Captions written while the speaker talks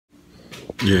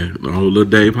Yeah, the whole little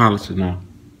day policy now.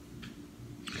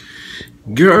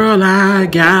 Girl, I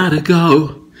gotta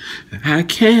go. I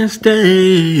can't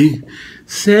stay.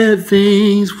 Said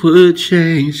things would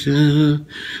change,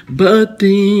 but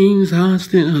things are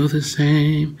still the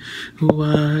same.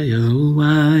 Why, oh,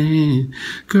 why?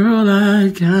 Girl, I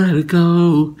gotta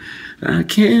go. I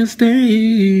can't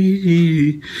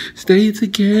stay. Stay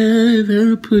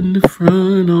together, putting the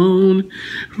front on.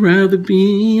 Rather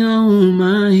be on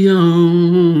my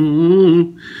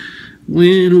own.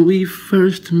 When we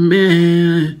first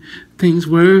met, things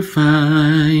were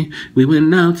fine. We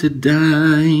went out to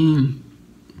dine.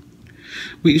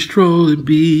 We strolled the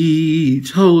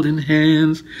beach, holding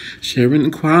hands,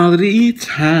 sharing quality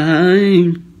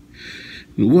time.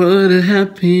 What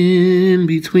happened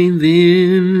between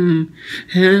then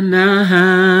and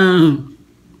now?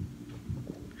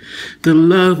 The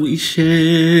love we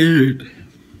shared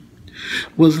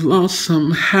was lost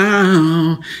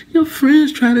somehow. Your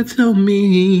friends try to tell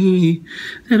me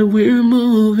that we're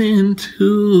moving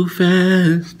too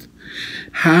fast.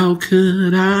 How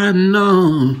could I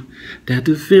know that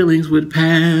the feelings would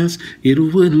pass, it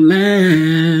wouldn't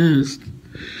last?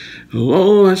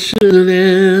 Oh, I should have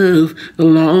left a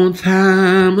long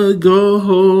time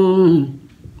ago,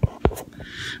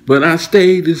 but I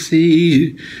stayed to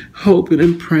see, hoping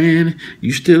and praying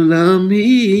you still love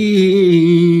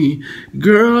me.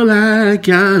 Girl, I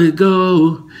gotta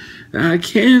go, I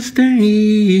can't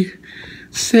stay.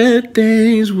 Said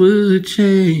things would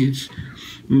change,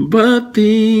 but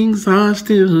things are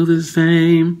still the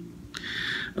same.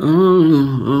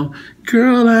 Oh,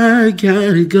 girl, I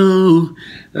gotta go.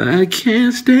 I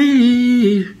can't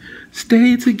stay.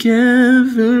 Stay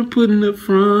together, putting the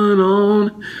front on.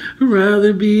 I'd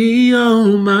rather be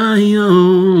on my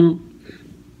own.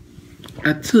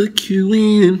 I took you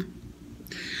in,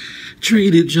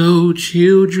 treated your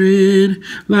children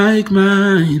like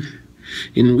mine,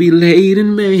 and we laid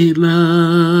and made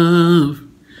love.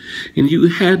 And you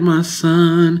had my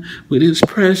son with his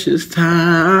precious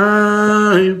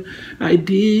time. I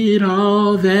did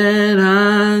all that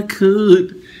I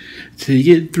could to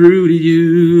get through to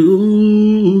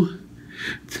you,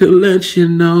 to let you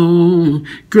know,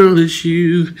 girl, it's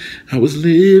you I was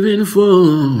living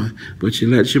for. But you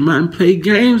let your mind play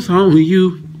games on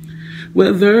you.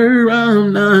 Whether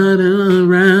I'm not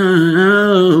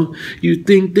around, you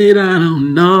think that I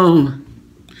don't know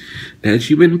that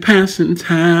you've been passing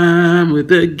time with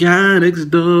the guy next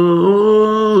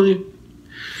door.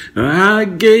 I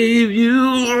gave you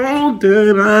all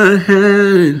that I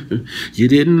had. You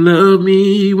didn't love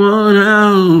me 1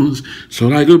 ounce. So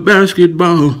like a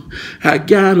basketball, I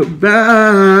gotta bounce.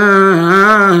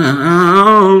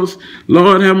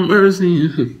 Lord have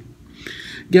mercy.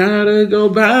 Gotta go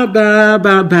bye, bye,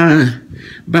 bye, bye.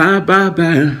 Bye, bye,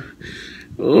 bye.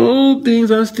 Oh, things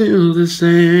are still the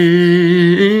same.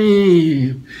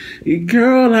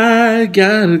 Girl, I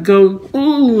gotta go.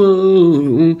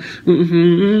 Ooh,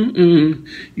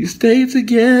 You stay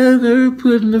together,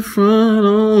 putting the front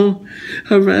on.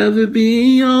 I'd rather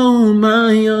be on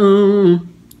my own.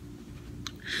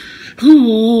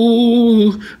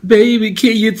 Ooh, baby,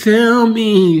 can you tell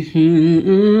me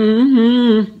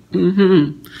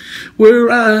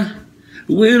where I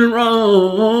went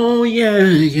wrong?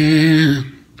 Yeah.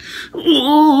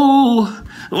 Ooh,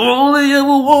 all I ever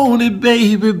wanted,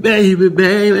 baby,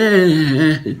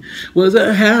 was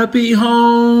a happy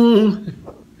home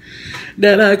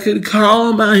that I could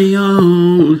call my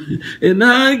own. And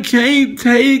I can't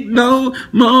take no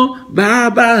more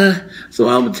bye-bye. So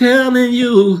I'm telling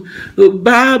you,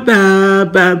 bye-bye,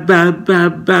 bye-bye,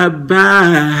 bye-bye,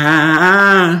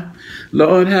 bye.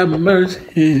 Lord have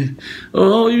mercy.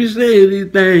 Oh, you said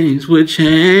these things would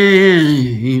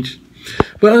change,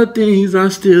 but things are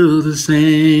still the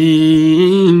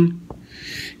same.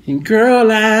 And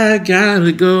girl, I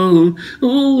gotta go.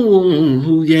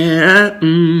 Ooh, yeah.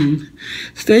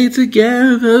 Stay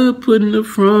together, putting the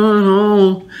front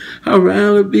on. I'd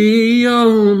rather be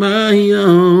on my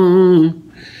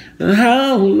own.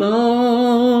 How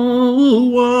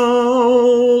long? Whoa.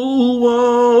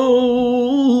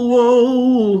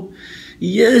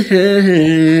 Yeah.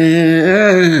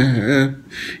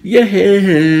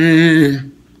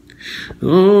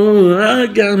 Oh, I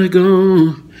gotta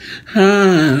go. I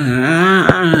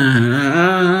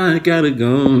gotta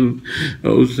go.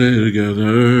 Oh, stay together.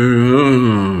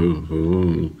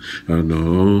 Oh, I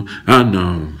know.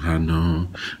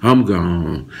 I'm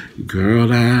gone.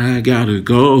 Girl, I gotta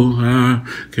go. I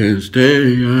can't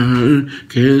stay.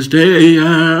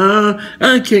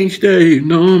 I can't stay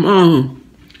no more.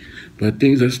 But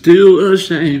things are still a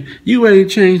shame. You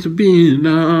ain't changed to being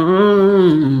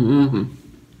no.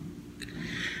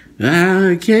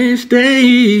 I can't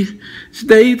stay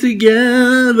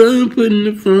together, putting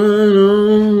the front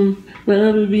on,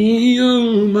 rather be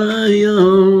on my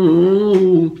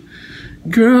own.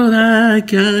 Girl, I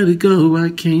gotta go, I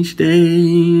can't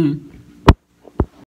stay.